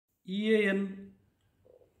EAN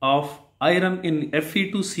of iron in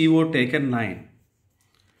Fe2CO taken 9.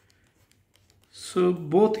 So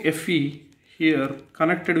both Fe here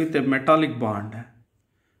connected with a metallic bond,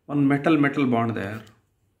 one metal bond there.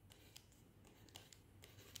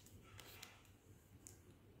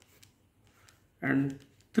 And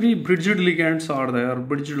 3 bridged ligands are there,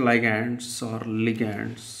 bridged ligands or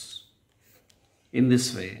ligands in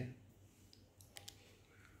this way.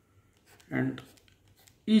 And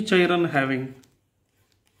each iron having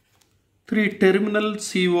 3 terminal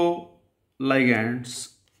CO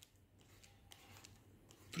ligands,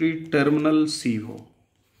 3 terminal CO.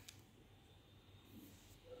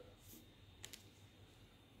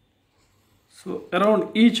 So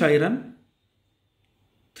around each iron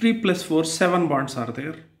 3 plus 4, 7 bonds are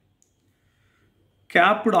there.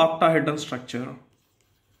 Capped octahedron structure.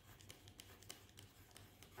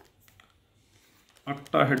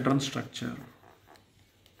 Octahedron structure.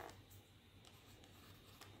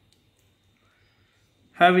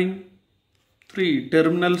 Having 3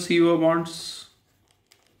 terminal CO bonds,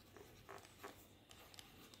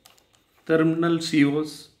 terminal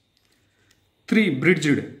COs, 3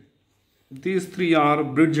 bridged. These 3 are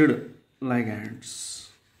bridged ligands,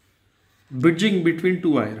 bridging between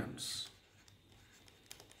 2 irons.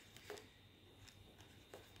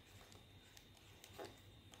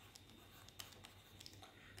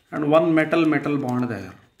 And one metal bond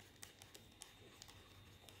there.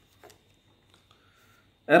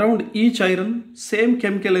 Around each iron, same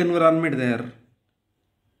chemical environment there.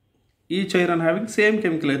 Each iron having same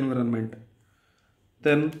chemical environment.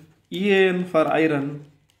 Then EAN for iron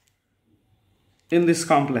in this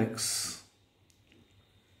complex.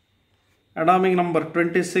 Atomic number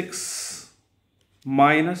 26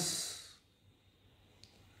 minus.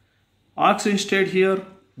 Oxygen state here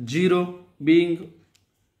 0, being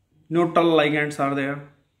neutral ligands are there.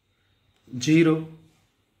 0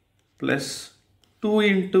 plus 2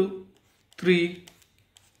 into 3,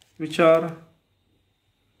 which are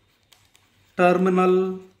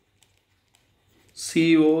terminal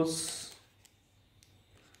COs.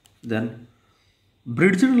 Then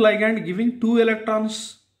bridged ligand giving 2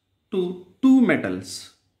 electrons to 2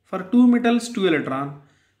 metals. For 2 metals 2 electron.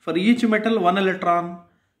 For each metal 1 electron.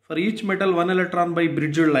 For each metal 1 electron by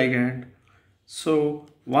bridged ligand. So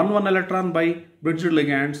 1 electron by bridged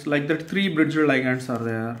ligands, like that 3 bridged ligands are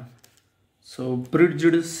there. So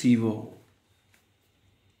bridged CO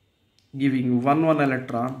giving 1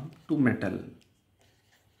 electron to metal.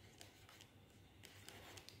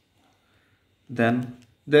 Then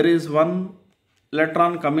there is 1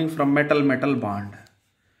 electron coming from metal bond.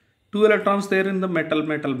 2 electrons there in the metal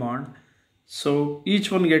bond. So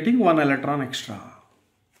each one getting 1 electron extra.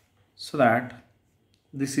 So that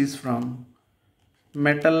this is from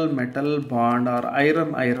metal bond or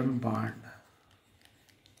iron bond.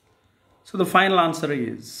 So the final answer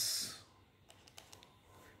is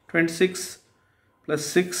 26 plus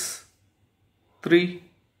 6, 3,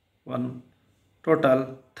 1,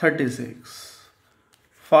 total 36.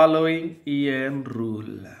 Following EAN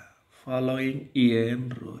rule.